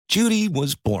Judy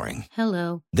was boring.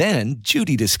 Hello. Then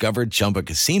Judy discovered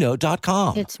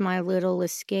ChumbaCasino.com. It's my little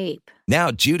escape. Now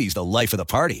Judy's the life of the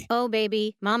party. Oh,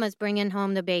 baby, mama's bringing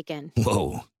home the bacon.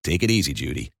 Whoa, take it easy,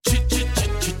 Judy.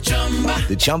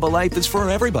 The Chumba life is for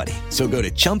everybody. So go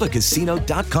to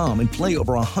ChumbaCasino.com and play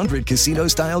over 100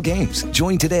 casino-style games.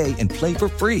 Join today and play for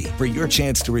free for your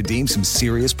chance to redeem some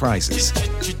serious prizes.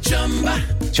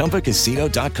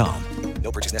 ChumbaCasino.com.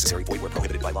 No purchase necessary. Void where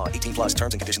prohibited by law. 18 plus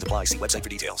terms and conditions apply. See website for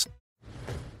details.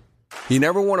 You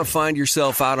never want to find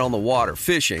yourself out on the water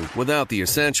fishing without the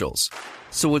essentials.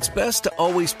 So it's best to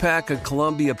always pack a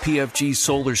Columbia PFG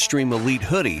Solar Stream Elite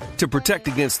hoodie to protect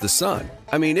against the sun.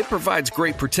 I mean, it provides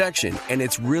great protection and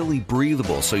it's really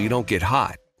breathable so you don't get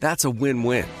hot. That's a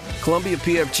win-win. Columbia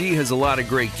PFG has a lot of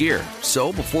great gear.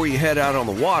 So before you head out on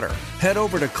the water, head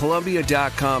over to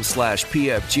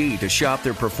Columbia.com/PFG to shop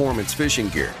their performance fishing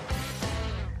gear.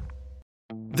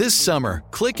 This summer,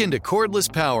 click into cordless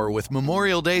power with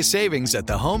Memorial Day savings at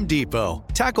the Home Depot.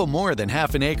 Tackle more than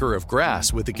half an acre of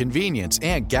grass with the convenience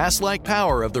and gas-like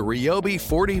power of the Ryobi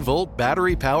 40-volt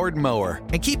battery-powered mower.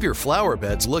 And keep your flower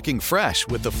beds looking fresh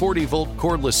with the 40-volt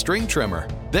cordless string trimmer.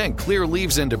 Then clear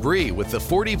leaves and debris with the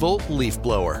 40-volt leaf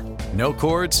blower. No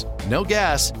cords, no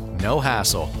gas, no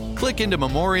hassle. Click into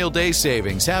Memorial Day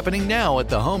savings happening now at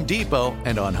the Home Depot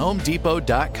and on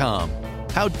HomeDepot.com.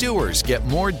 How doers get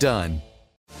more done.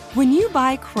 When you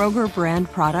buy Kroger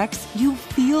brand products, you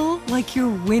feel like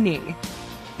you're winning.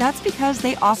 That's because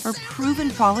they offer proven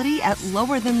quality at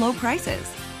lower than low prices.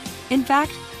 In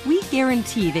fact, we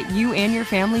guarantee that you and your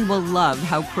family will love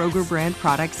how Kroger brand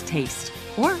products taste,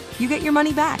 or you get your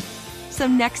money back. So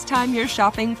next time you're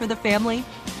shopping for the family,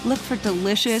 look for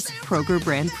delicious Kroger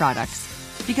brand products,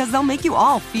 because they'll make you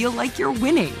all feel like you're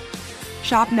winning.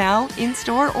 Shop now,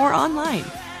 in-store, or online.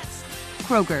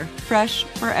 Kroger, fresh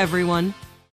for everyone.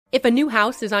 If a new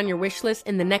house is on your wish list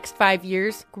in the next 5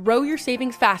 years, grow your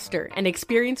savings faster and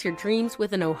experience your dreams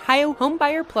with an Ohio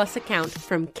Homebuyer Plus account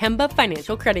from Kemba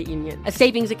Financial Credit Union. A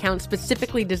savings account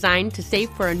specifically designed to save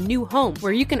for a new home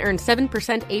where you can earn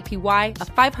 7% APY, a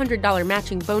 $500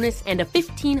 matching bonus, and a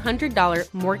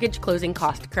 $1,500 mortgage closing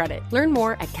cost credit. Learn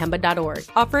more at Kemba.org.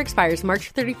 Offer expires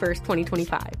March 31st,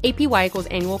 2025. APY equals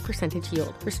annual percentage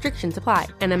yield. Restrictions apply.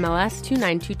 NMLS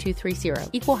 292230.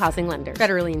 Equal housing lender.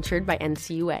 Federally insured by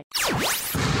NCUA.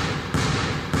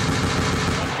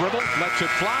 Dribble, lets it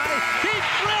fly. He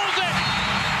drills it!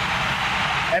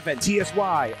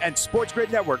 FNTSY and Sports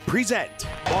Grid Network present.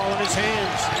 Ball in his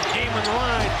hands. Game on the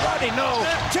line. Rodney, no.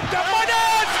 Tipped up by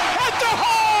Nance at the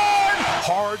horn!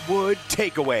 Hardwood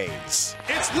Takeaways.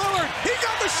 It's Lillard. He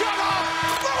got the shot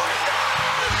off. Lillard,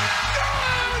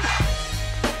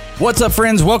 good! What's up,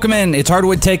 friends? Welcome in. It's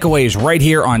Hardwood Takeaways right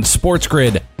here on Sports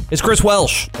Grid. It's Chris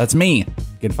Welsh. That's me. You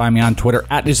can find me on Twitter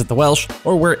at NewsAtTheWelsh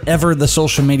or wherever the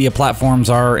social media platforms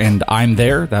are, and I'm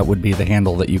there. That would be the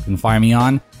handle that you can find me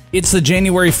on. It's the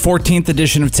January 14th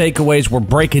edition of Takeaways. We're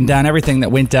breaking down everything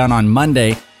that went down on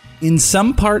Monday. In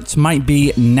some parts might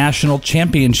be National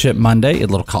Championship Monday, a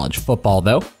little college football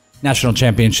though. National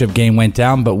Championship game went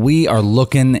down, but we are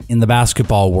looking in the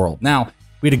basketball world. Now,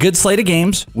 we had a good slate of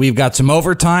games. We've got some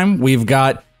overtime. We've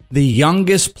got the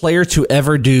youngest player to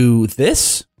ever do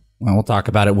this. Well, we'll talk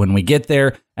about it when we get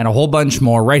there, and a whole bunch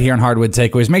more right here on Hardwood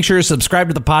Takeaways. Make sure you subscribe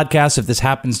to the podcast if this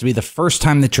happens to be the first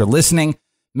time that you're listening.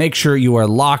 Make sure you are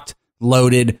locked,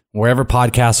 loaded, wherever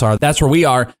podcasts are. That's where we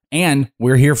are, and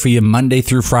we're here for you Monday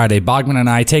through Friday. Bogman and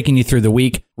I taking you through the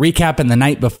week, recapping the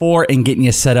night before, and getting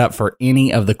you set up for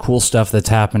any of the cool stuff that's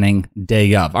happening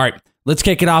day of. All right, let's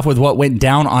kick it off with what went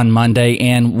down on Monday,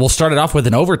 and we'll start it off with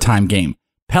an overtime game.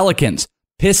 Pelicans,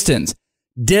 Pistons.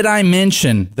 Did I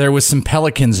mention there was some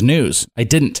Pelicans news? I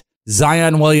didn't.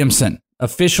 Zion Williamson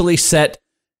officially set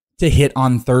to hit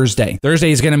on Thursday. Thursday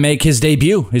he's going to make his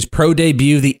debut, his pro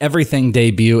debut, the everything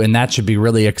debut, and that should be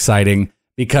really exciting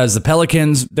because the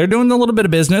Pelicans, they're doing a little bit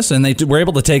of business, and they were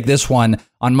able to take this one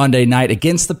on Monday night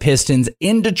against the Pistons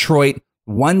in Detroit,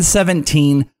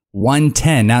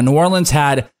 117-110. Now, New Orleans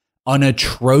had an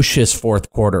atrocious fourth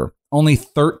quarter, only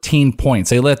 13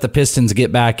 points. They let the Pistons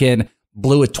get back in,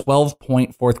 blew a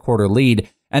 12-point fourth quarter lead,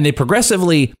 and they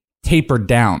progressively tapered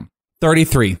down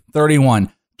 33, 31,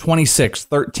 26,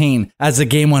 13. As the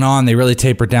game went on, they really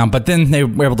tapered down, but then they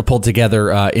were able to pull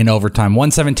together in overtime.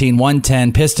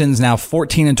 117-110. Pistons now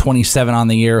 14-27 on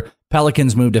the year.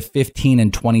 Pelicans moved to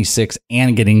 15-26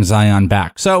 and getting Zion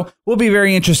back. So will be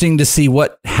very interesting to see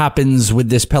what happens with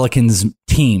this Pelicans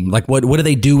team. Like what do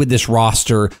they do with this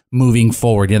roster moving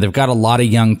forward? You know, they've got a lot of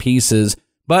young pieces,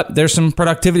 But there's some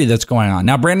productivity that's going on.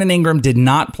 Now, Brandon Ingram did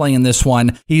not play in this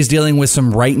one. He's dealing with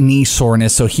some right knee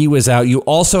soreness, so he was out. You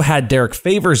also had Derek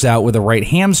Favors out with a right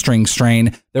hamstring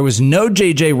strain. There was no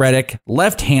JJ Redick,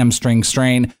 left hamstring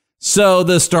strain. So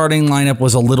the starting lineup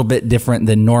was a little bit different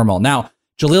than normal. Now,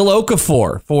 Jahlil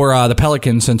Okafor for the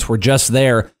Pelicans, since we're just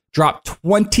there, dropped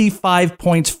 25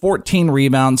 points, 14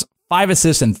 rebounds, 5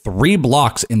 assists, and 3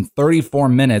 blocks in 34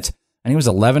 minutes. And he was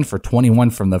 11 for 21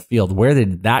 from the field. Where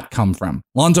did that come from?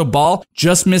 Lonzo Ball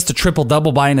just missed a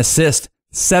triple-double by an assist.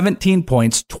 17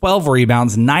 points, 12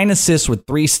 rebounds, 9 assists with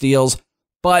 3 steals.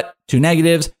 But 2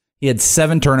 negatives. He had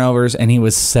 7 turnovers, and he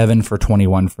was 7 for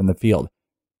 21 from the field.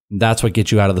 That's what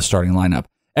gets you out of the starting lineup.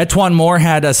 Etwan Moore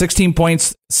had 16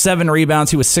 points, 7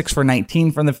 rebounds. He was 6 for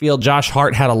 19 from the field. Josh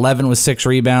Hart had 11 with 6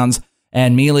 rebounds.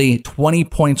 And Mealy, 20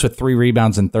 points with 3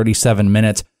 rebounds in 37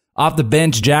 minutes. Off the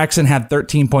bench, Jackson had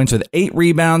 13 points with 8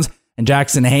 rebounds, and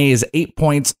Jackson Hayes, 8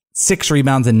 points, 6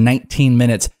 rebounds in 19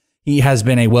 minutes. He has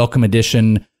been a welcome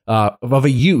addition of a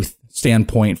youth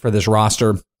standpoint for this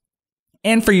roster.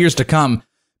 And for years to come,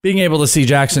 being able to see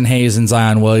Jackson Hayes and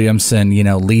Zion Williamson,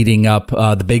 leading up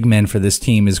the big men for this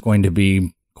team is going to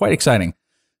be quite exciting.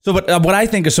 So what I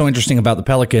think is so interesting about the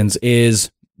Pelicans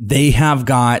is they have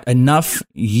got enough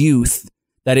youth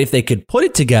that if they could put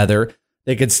it together,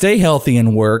 they could stay healthy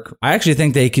and work. I actually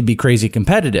think they could be crazy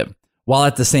competitive. While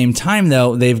at the same time,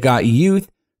 though, they've got youth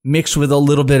mixed with a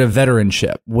little bit of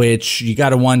veteranship, which you got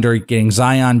to wonder, getting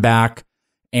Zion back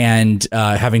and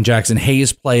having Jackson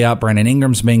Hayes play up. Brandon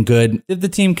Ingram's been good. If the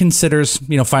team considers,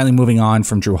 finally moving on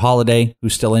from Drew Holiday,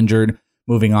 who's still injured,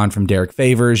 moving on from Derek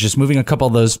Favors, just moving a couple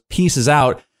of those pieces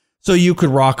out. So you could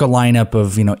rock a lineup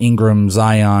of, Ingram,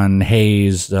 Zion,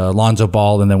 Hayes, Lonzo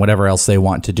Ball, and then whatever else they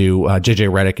want to do. JJ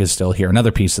Redick is still here,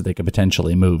 another piece that they could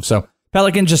potentially move. So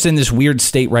Pelicans just in this weird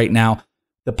state right now.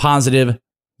 The positive,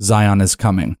 Zion is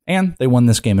coming. And they won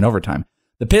this game in overtime.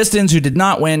 The Pistons, who did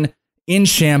not win, in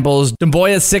shambles.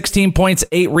 Doumbouya, 16 points,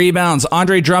 8 rebounds.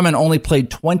 Andre Drummond only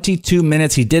played 22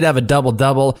 minutes. He did have a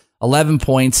double-double, 11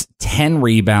 points, 10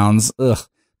 rebounds. Ugh.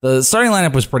 The starting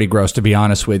lineup was pretty gross, to be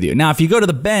honest with you. Now, if you go to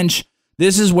the bench,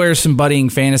 this is where some budding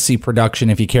fantasy production,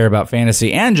 if you care about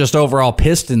fantasy, and just overall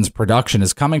Pistons production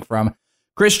is coming from.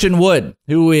 Christian Wood,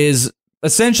 who is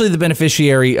essentially the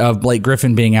beneficiary of Blake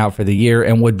Griffin being out for the year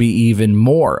and would be even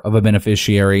more of a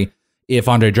beneficiary if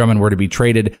Andre Drummond were to be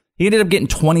traded. He ended up getting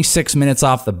 26 minutes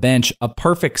off the bench, a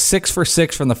perfect 6 for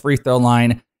 6 from the free throw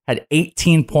line, had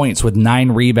 18 points with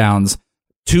 9 rebounds.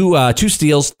 Two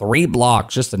steals, 3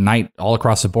 blocks, just a night all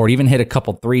across the board. Even hit a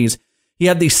couple threes. He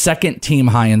had the second team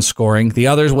high in scoring. The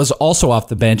others was also off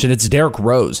the bench, and it's Derrick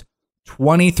Rose.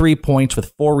 23 points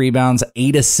with 4 rebounds,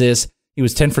 8 assists. He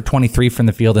was 10 for 23 from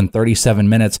the field in 37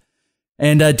 minutes.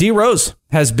 And D Rose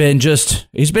has been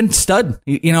he's been stud.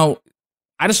 I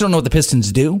just don't know what the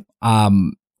Pistons do.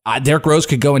 Derrick Rose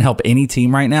could go and help any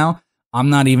team right now. I'm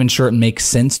not even sure it makes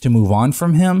sense to move on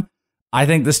from him. I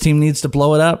think this team needs to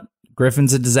blow it up.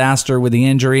 Griffin's a disaster with the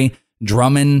injury.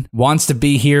 Drummond wants to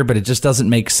be here, but it just doesn't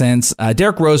make sense.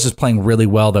 Derrick Rose is playing really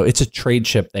well, though. It's a trade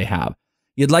chip they have.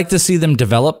 You'd like to see them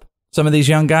develop some of these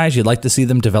young guys. You'd like to see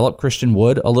them develop Christian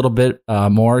Wood a little bit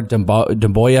more.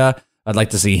 Doumbouya, I'd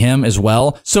like to see him as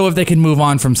well. So if they can move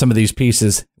on from some of these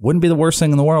pieces, wouldn't be the worst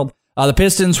thing in the world. The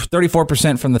Pistons,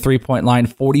 34% from the three-point line,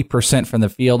 40% from the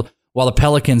field, while the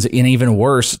Pelicans, in even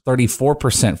worse,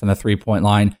 34% from the three-point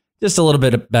line. Just a little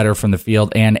bit better from the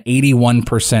field, and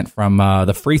 81% from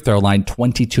the free throw line,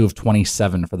 22 of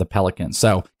 27 for the Pelicans.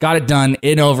 So got it done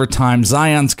in overtime.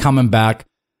 Zion's coming back.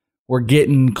 We're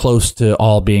getting close to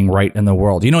all being right in the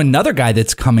world. Another guy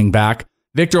that's coming back,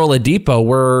 Victor Oladipo,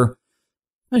 what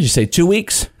did you say, 2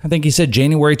 weeks? I think he said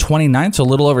January 29th, so a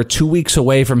little over 2 weeks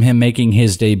away from him making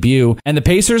his debut. And the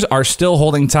Pacers are still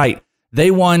holding tight. They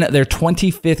won their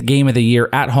 25th game of the year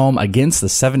at home against the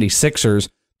 76ers.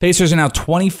 Pacers are now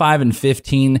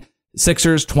 25-15.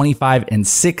 Sixers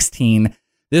 25-16.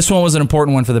 This one was an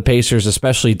important one for the Pacers,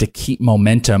 especially to keep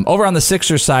momentum. Over on the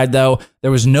Sixers side, though, there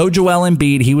was no Joel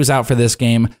Embiid. He was out for this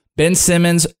game. Ben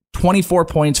Simmons, 24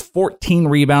 points, 14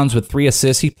 rebounds with 3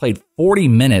 assists. He played 40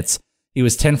 minutes. He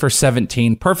was 10 for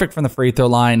 17. Perfect from the free throw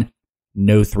line.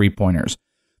 No three-pointers.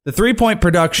 The three-point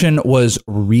production was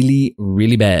really,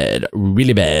 really bad.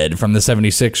 Really bad from the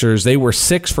 76ers. They were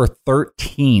 6 for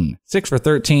 13. 6 for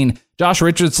 13. Josh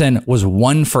Richardson was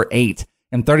 1 for 8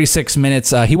 in 36 minutes.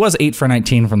 He was 8 for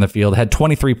 19 from the field. Had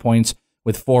 23 points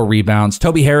with 4 rebounds.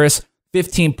 Toby Harris,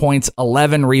 15 points,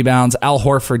 11 rebounds. Al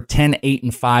Horford, 10, 8,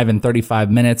 and 5 in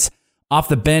 35 minutes. Off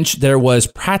the bench, there was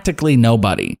practically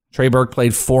nobody. Trey Burke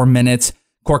played 4 minutes.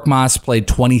 Korkmaz played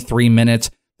 23 minutes.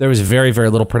 There was very,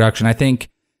 very little production. I think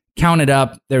Counted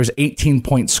up, there's 18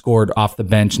 points scored off the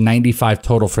bench, 95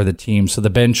 total for the team. So the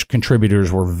bench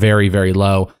contributors were very, very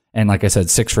low. And like I said,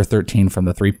 6 for 13 from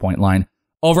the 3-point line.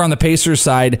 Over on the Pacers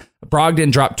side,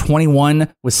 Brogdon dropped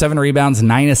 21 with 7 rebounds,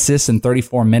 9 assists in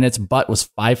 34 minutes, but was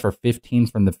 5 for 15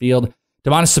 from the field.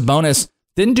 Domantas Sabonis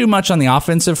didn't do much on the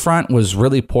offensive front, was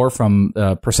really poor from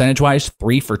percentage-wise,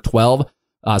 3 for 12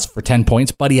 for 10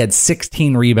 points, but he had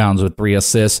 16 rebounds with 3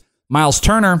 assists. Miles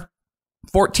Turner,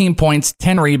 14 points,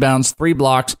 10 rebounds, 3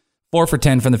 blocks, 4 for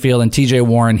 10 from the field. And TJ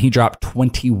Warren, he dropped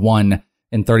 21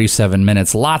 in 37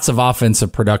 minutes. Lots of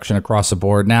offensive production across the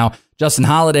board. Now, Justin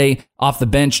Holiday off the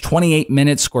bench, 28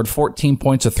 minutes, scored 14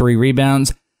 points with 3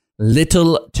 rebounds.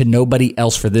 Little to nobody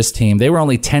else for this team. They were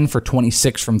only 10 for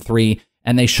 26 from 3,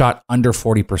 and they shot under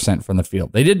 40% from the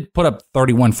field. They did put up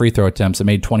 31 free throw attempts and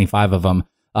made 25 of them.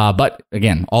 But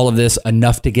again, all of this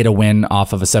enough to get a win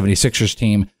off of a 76ers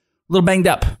team. A little banged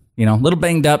up.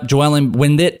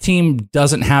 When that team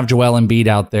doesn't have Joel Embiid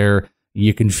out there,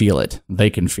 you can feel it. They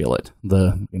can feel it.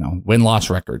 The win-loss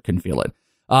record can feel it.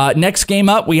 Next game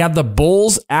up, we have the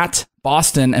Bulls at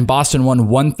Boston, and Boston won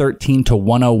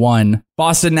 113-101.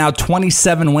 Boston now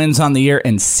 27 wins on the year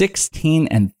and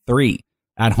 16-3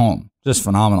 at home. Just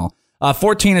phenomenal.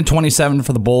 14-27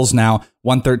 for the Bulls now,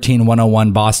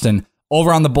 113-101 Boston.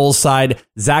 Over on the Bulls side,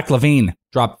 Zach LaVine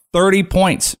dropped 30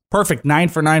 points. Perfect, 9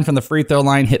 for 9 from the free throw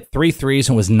line, hit 3 threes,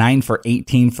 and was 9 for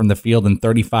 18 from the field in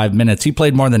 35 minutes. He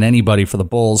played more than anybody for the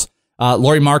Bulls.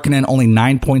 Lauri Markkanen, only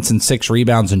 9 points and 6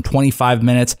 rebounds in 25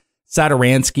 minutes.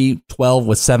 Satoransky, 12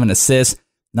 with 7 assists.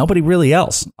 Nobody really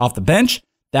else. Off the bench,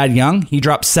 Thad Young, he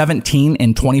dropped 17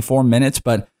 in 24 minutes,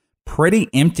 but pretty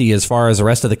empty as far as the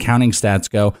rest of the counting stats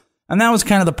go. And that was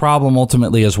kind of the problem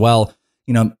ultimately as well.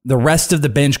 The rest of the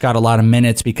bench got a lot of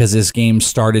minutes because this game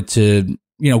started to,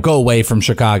 go away from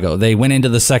Chicago. They went into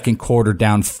the second quarter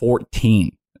down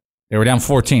 14. They were down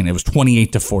 14. It was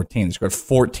 28-14. They scored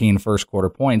 14 first quarter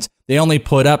points. They only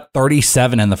put up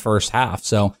 37 in the first half.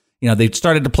 So, they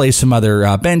started to play some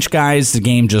other bench guys. The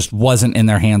game just wasn't in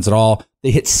their hands at all.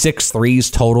 They hit 6 threes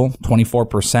total,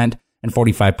 24% and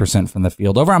 45% from the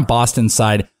field. Over on Boston's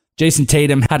side, Jason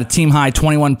Tatum had a team high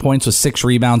 21 points with 6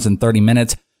 rebounds in 30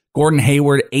 minutes. Gordon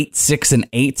Hayward, 8, 6, and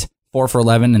 8, 4 for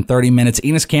 11 in 30 minutes.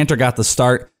 Enes Kanter got the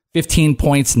start, 15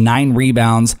 points, 9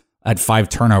 rebounds, at 5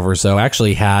 turnovers. So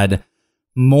actually had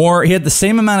more. He had the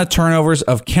same amount of turnovers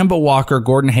of Kemba Walker,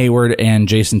 Gordon Hayward, and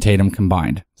Jason Tatum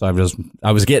combined. So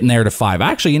I was getting there to 5.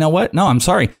 Actually, you know what? No, I'm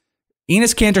sorry.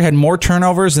 Enes Kanter had more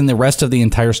turnovers than the rest of the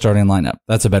entire starting lineup.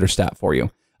 That's a better stat for you.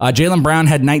 Jaylen Brown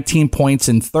had 19 points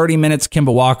in 30 minutes.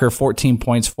 Kemba Walker, 14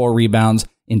 points, 4 rebounds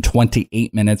in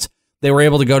 28 minutes. They were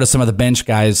able to go to some of the bench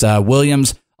guys.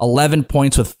 Williams, 11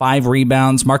 points with 5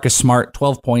 rebounds. Marcus Smart,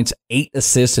 12 points, 8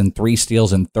 assists, and 3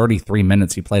 steals in 33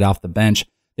 minutes. He played off the bench.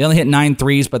 They only hit 9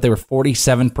 threes, but they were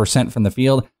 47% from the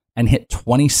field and hit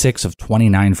 26 of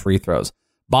 29 free throws.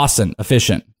 Boston,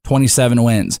 efficient, 27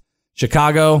 wins.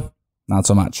 Chicago, not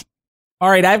so much.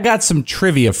 All right, I've got some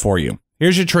trivia for you.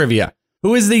 Here's your trivia.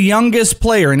 Who is the youngest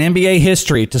player in NBA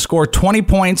history to score 20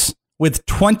 points with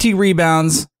 20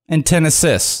 rebounds and 10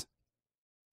 assists?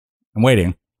 I'm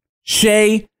waiting.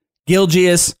 Shai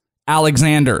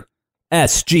Gilgeous-Alexander.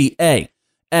 SGA.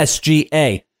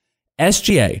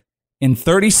 SGA, in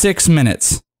 36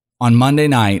 minutes on Monday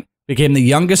night, became the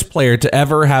youngest player to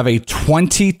ever have a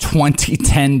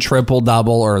 20-20-10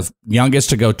 triple-double, or youngest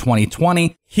to go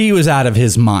 20-20. He was out of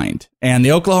his mind. And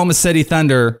the Oklahoma City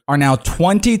Thunder are now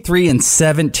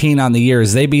 23-17 on the year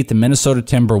as they beat the Minnesota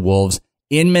Timberwolves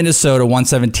in Minnesota,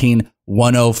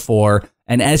 117-104.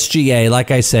 And SGA,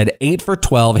 like I said, 8 for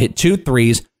 12, hit 2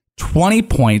 threes, 20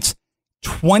 points,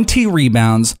 20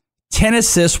 rebounds, 10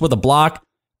 assists with a block.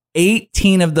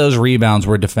 18 of those rebounds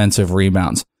were defensive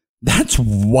rebounds. That's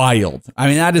wild. I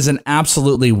mean, that is an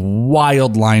absolutely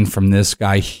wild line from this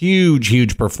guy.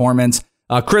 Huge performance.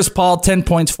 Chris Paul, 10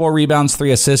 points, 4 rebounds,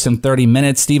 3 assists in 30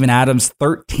 minutes. Steven Adams,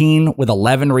 13 with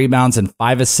 11 rebounds and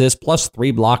 5 assists, plus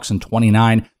 3 blocks in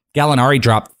 29. Gallinari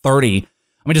dropped 30.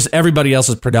 I mean, just everybody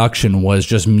else's production was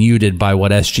just muted by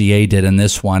what SGA did in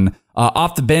this one.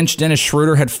 Off the bench, Dennis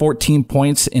Schroeder had 14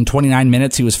 points in 29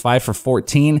 minutes. He was 5 for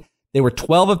 14. They were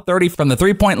 12 of 30 from the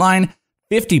three-point line,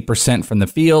 50% from the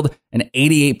field, and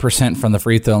 88% from the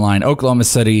free throw line. Oklahoma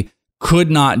City could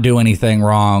not do anything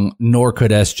wrong, nor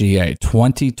could SGA.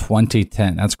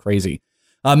 20-20-10. That's crazy.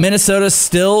 Minnesota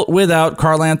still without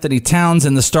Karl Anthony Towns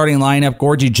in the starting lineup.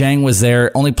 Gorgui Dieng was there,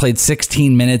 only played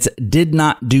 16 minutes, did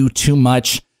not do too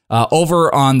much.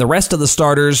 Over on the rest of the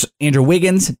starters, Andrew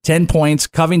Wiggins, 10 points.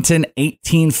 Covington,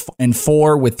 18 and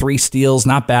 4 with 3 steals.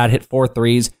 Not bad, hit 4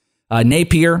 threes.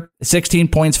 Napier, 16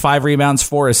 points, 5 rebounds,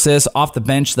 4 assists. Off the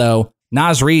bench, though,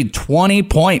 Naz Reid, 20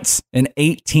 points in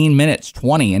 18 minutes,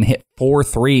 20, and hit 4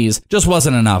 threes. Just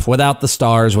wasn't enough. Without the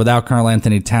stars, without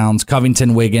Karl-Anthony Towns,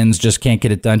 Covington Wiggins just can't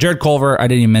get it done. Jared Culver, I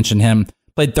didn't even mention him,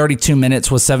 played 32 minutes,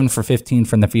 was 7 for 15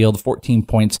 from the field, 14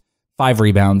 points, 5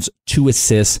 rebounds, 2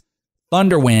 assists.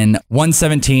 Thunder win,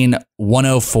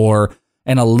 117-104,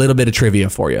 and a little bit of trivia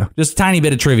for you. Just a tiny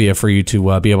bit of trivia for you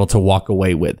to be able to walk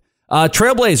away with.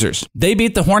 Trailblazers, they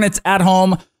beat the Hornets at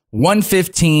home,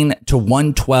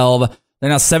 115-112. They're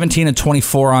now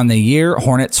 17-24 on the year.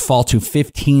 Hornets fall to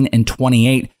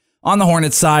 15-28. On the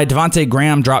Hornets side, Devontae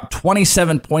Graham dropped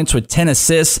 27 points with 10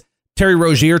 assists. Terry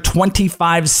Rozier,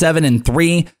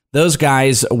 25-7-3. Those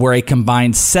guys were a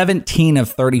combined 17 of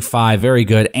 35. Very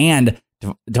good. And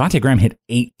Devontae Graham hit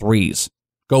 8 threes.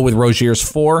 Go with Rozier's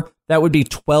 4. That would be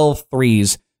 12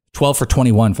 threes. 12 for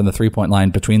 21 from the three-point line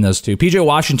between those two. PJ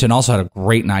Washington also had a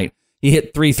great night. He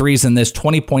hit 3 threes in this,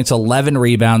 20 points, 11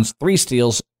 rebounds, 3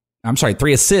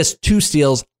 assists, 2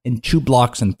 steals, and 2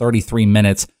 blocks in 33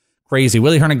 minutes. Crazy.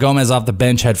 Willy Hernangomez off the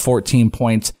bench had 14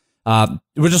 points. It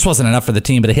just wasn't enough for the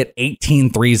team, but it hit 18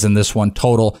 threes in this one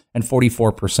total and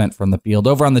 44% from the field.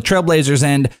 Over on the Trailblazers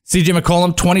end, CJ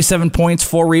McCollum, 27 points,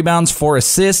 4 rebounds, 4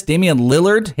 assists. Damian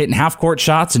Lillard hitting half-court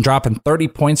shots and dropping 30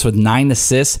 points with 9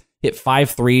 assists. Hit 5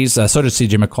 threes. So did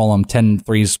CJ McCollum, 10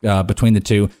 threes between the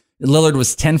two. Lillard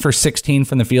was 10 for 16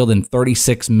 from the field in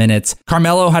 36 minutes.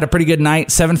 Carmelo had a pretty good night,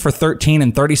 7 for 13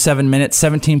 in 37 minutes,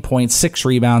 17 points, 6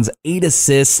 rebounds, 8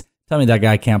 assists. Tell me that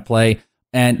guy can't play.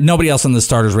 And nobody else on the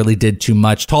starters really did too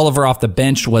much. Tolliver off the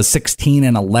bench was 16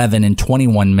 and 11 in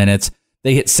 21 minutes.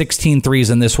 They hit 16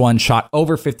 threes in this one, shot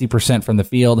over 50% from the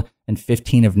field, and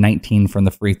 15 of 19 from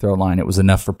the free throw line. It was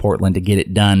enough for Portland to get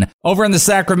it done. Over in the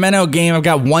Sacramento game, I've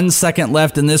got 1 second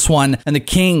left in this one, and the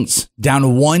Kings down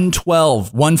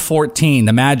 112-114.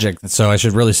 The Magic, so I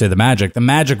should really say the Magic. The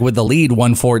Magic with the lead,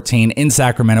 114 in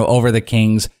Sacramento over the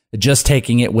Kings, just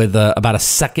taking it with about a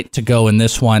second to go in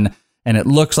this one. And it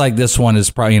looks like this one is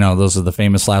probably, those are the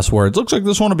famous last words. Looks like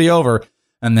this one will be over.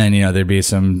 And then, there'd be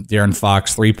some De'Aaron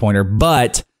Fox three-pointer.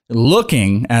 But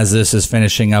looking as this is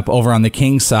finishing up over on the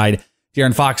Kings side,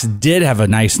 De'Aaron Fox did have a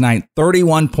nice night.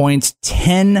 31 points,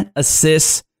 10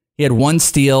 assists. He had 1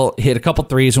 steal, hit a couple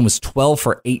threes, and was 12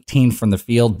 for 18 from the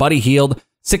field. Buddy Hield,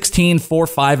 16, 4,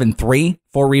 5, and 3.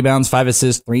 4 rebounds, 5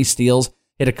 assists, 3 steals.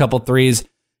 Hit a couple threes.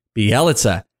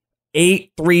 Bjelica,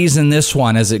 8 threes in this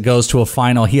one as it goes to a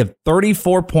final. He had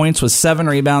 34 points with 7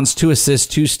 rebounds, 2 assists,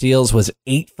 2 steals, was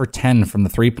 8 for 10 from the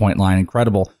three-point line.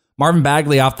 Incredible. Marvin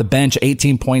Bagley off the bench,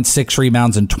 18 points, 6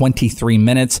 rebounds in 23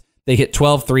 minutes. They hit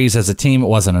 12 threes as a team. It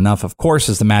wasn't enough, of course,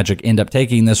 as the Magic end up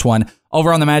taking this one.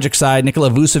 Over on the Magic side,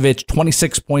 Nikola Vucevic,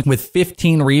 26 points with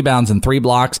 15 rebounds and 3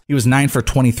 blocks. He was 9 for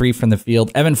 23 from the field.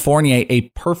 Evan Fournier, a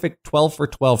perfect 12 for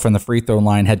 12 from the free throw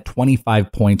line, had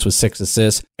 25 points with 6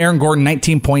 assists. Aaron Gordon,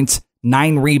 19 points,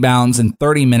 9 rebounds in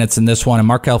 30 minutes in this one. And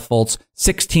Markelle Fultz,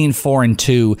 16, 4, and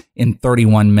 2 in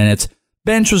 31 minutes.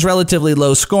 Bench was relatively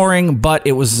low scoring, but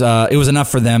it was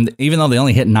enough for them. Even though they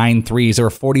only hit 9 threes, they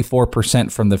were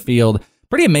 44% from the field.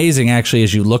 Pretty amazing, actually,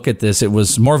 as you look at this. It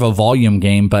was more of a volume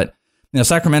game, but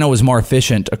Sacramento was more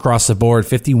efficient across the board,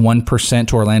 51%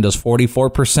 to Orlando's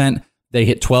 44%. They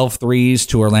hit 12 threes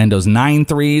to Orlando's 9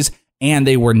 threes, and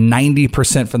they were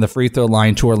 90% from the free throw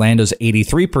line to Orlando's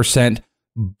 83%.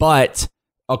 But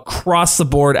across the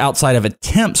board, outside of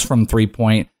attempts from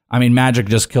three-point, Magic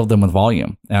just killed them with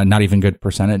volume, not even good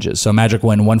percentages. So Magic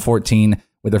win 114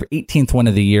 with their 18th win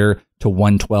of the year to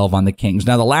 112 on the Kings.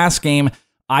 Now, the last game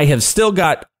I have still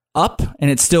got up, and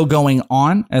it's still going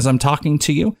on as I'm talking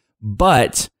to you,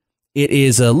 but it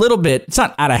is a little bit, it's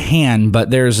not out of hand, but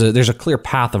there's a clear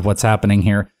path of what's happening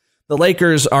here. The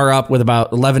Lakers are up with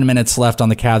about 11 minutes left on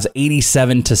the Cavs,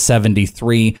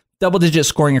 87-73. Double-digit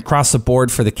scoring across the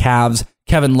board for the Cavs.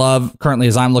 Kevin Love, currently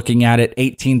as I'm looking at it,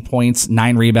 18 points,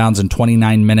 9 rebounds in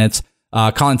 29 minutes.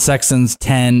 Colin Sexton's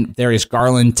 10, Darius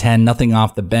Garland 10, nothing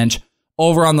off the bench.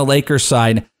 Over on the Lakers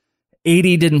side, AD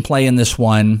didn't play in this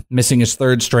one, missing his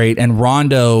 3rd straight, and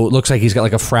Rondo looks like he's got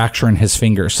like a fracture in his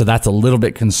finger, so that's a little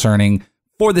bit concerning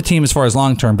for the team as far as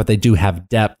long-term, but they do have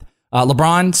depth.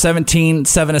 LeBron, 17,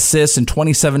 7 assists in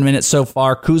 27 minutes so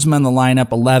far. Kuzma in the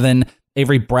lineup, 11.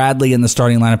 Avery Bradley in the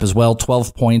starting lineup as well,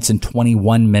 12 points in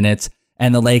 21 minutes.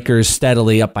 And the Lakers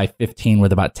steadily up by 15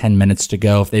 with about 10 minutes to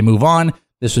go. If they move on,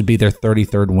 this would be their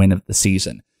 33rd win of the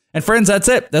season. And friends, that's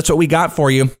it. That's what we got for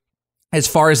you. As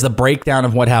far as the breakdown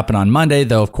of what happened on Monday,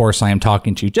 though, of course, I am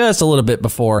talking to you just a little bit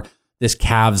before this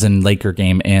Cavs and Laker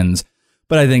game ends.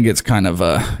 But I think it's kind of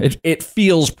it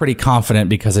feels pretty confident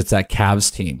because it's that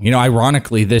Cavs team.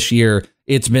 Ironically, this year,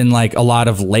 it's been like a lot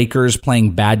of Lakers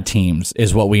playing bad teams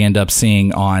is what we end up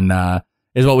seeing on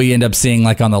is what we end up seeing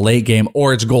like on the late game,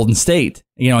 or it's Golden State.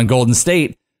 And Golden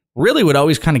State really would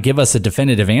always kind of give us a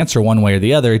definitive answer one way or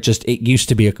the other. It used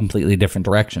to be a completely different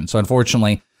direction. So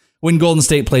unfortunately, when Golden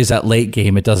State plays that late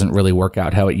game, it doesn't really work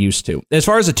out how it used to. As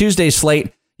far as the Tuesday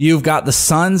slate, you've got the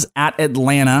Suns at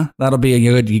Atlanta. That'll be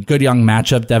a good young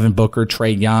matchup. Devin Booker,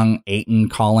 Trae Young, Ayton,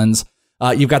 Collins.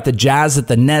 You've got the Jazz at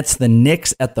the Nets, the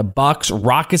Knicks at the Bucks,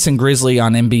 Rockets and Grizzly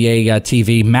on NBA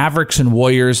TV, Mavericks and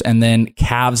Warriors, and then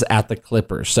Cavs at the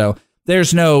Clippers. So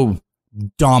there's no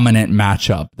dominant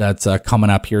matchup that's coming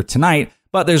up here tonight,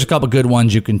 but there's a couple good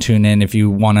ones you can tune in if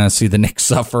you want to see the Knicks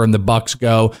suffer and the Bucks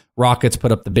go. Rockets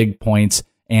put up the big points,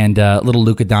 and little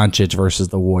Luka Doncic versus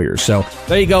the Warriors. So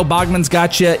there you go. Bogman's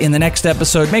got you in the next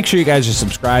episode. Make sure you guys are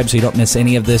subscribed so you don't miss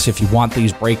any of this. If you want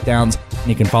these breakdowns,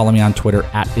 you can follow me on Twitter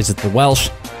at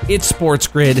IsItTheWelsh. It's Sports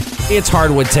Grid. It's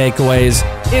Hardwood Takeaways.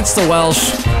 It's the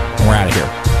Welsh. And we're out of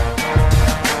here.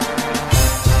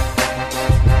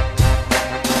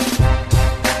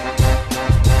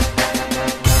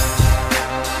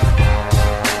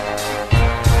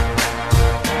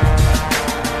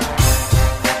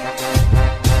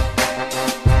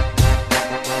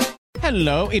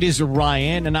 Hello, it is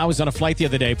Ryan, and I was on a flight the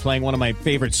other day playing one of my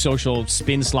favorite social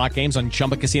spin slot games on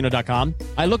ChumbaCasino.com.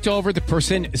 I looked over the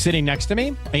person sitting next to me,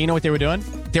 and you know what they were doing?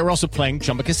 They were also playing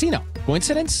Chumba Casino.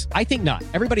 Coincidence? I think not.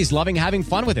 Everybody's loving having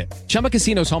fun with it. Chumba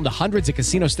Casino is home to hundreds of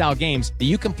casino-style games that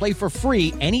you can play for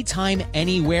free anytime,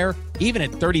 anywhere, even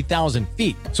at 30,000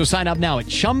 feet. So sign up now at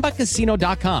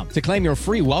ChumbaCasino.com to claim your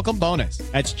free welcome bonus.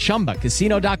 That's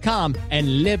ChumbaCasino.com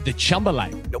and live the Chumba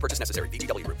life. No purchase necessary.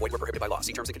 VGW. Void where prohibited by law.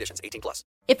 See terms and conditions. 18+.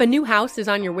 If a new house is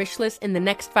on your wish list in the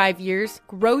next 5 years,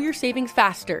 grow your savings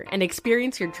faster and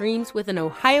experience your dreams with an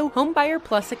Ohio Homebuyer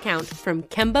Plus account from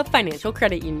Kemba Financial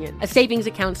Credit Union. A savings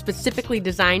account specifically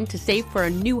designed to save for a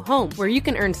new home, where you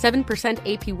can earn 7%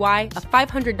 APY,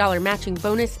 a $500 matching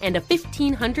bonus, and a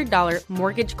 $1,500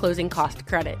 mortgage closing cost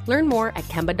credit. Learn more at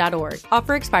Kemba.org.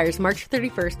 Offer expires March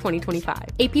 31st, 2025.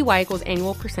 APY equals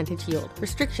annual percentage yield.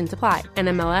 Restrictions apply.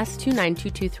 NMLS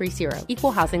 292230.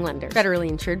 Equal housing lender. Federally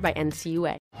insured by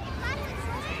NCUA.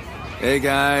 Hey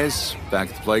guys, back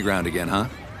at the playground again, huh?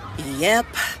 Yep.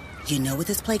 You know what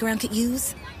this playground could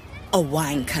use? A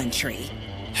wine country.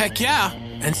 Heck yeah,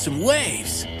 and some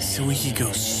waves so we could go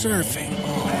surfing.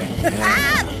 Oh,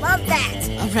 yeah. Love that.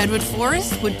 A redwood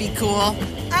forest would be cool.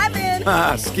 I'm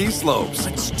in. Ski slopes.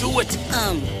 Let's do it.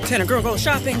 Can a girl go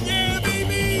shopping? Yeah,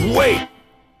 baby. Wait.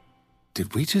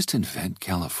 Did we just invent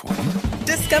California?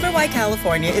 Discover why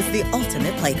California is the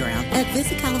ultimate playground at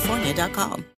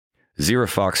visitcalifornia.com. Zero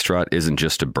Foxtrot isn't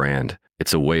just a brand,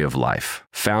 it's a way of life.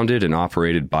 Founded and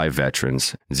operated by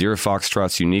veterans, Zero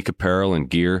Foxtrot's unique apparel and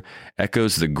gear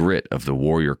echoes the grit of the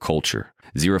warrior culture.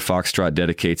 Zero Foxtrot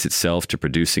dedicates itself to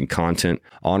producing content,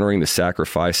 honoring the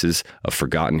sacrifices of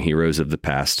forgotten heroes of the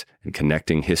past, and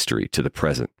connecting history to the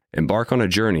present. Embark on a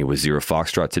journey with Zero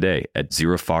Foxtrot today at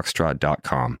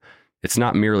zerofoxtrot.com. It's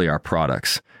not merely our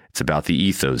products, it's about the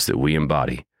ethos that we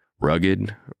embody.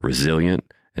 Rugged, resilient,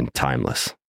 and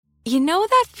timeless. You know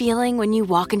that feeling when you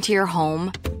walk into your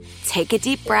home, take a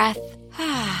deep breath,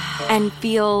 and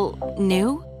feel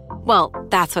new? Well,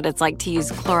 that's what it's like to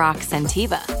use Clorox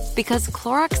Scentiva. Because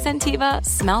Clorox Scentiva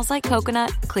smells like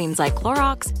coconut, cleans like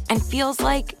Clorox, and feels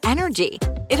like energy.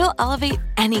 It'll elevate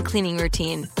any cleaning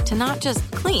routine to not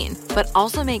just clean, but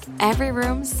also make every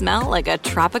room smell like a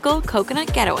tropical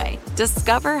coconut getaway.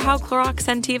 Discover how Clorox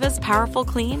Scentiva's powerful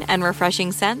clean and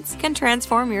refreshing scents can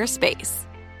transform your space.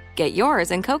 Get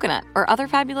yours in coconut or other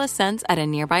fabulous scents at a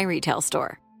nearby retail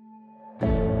store.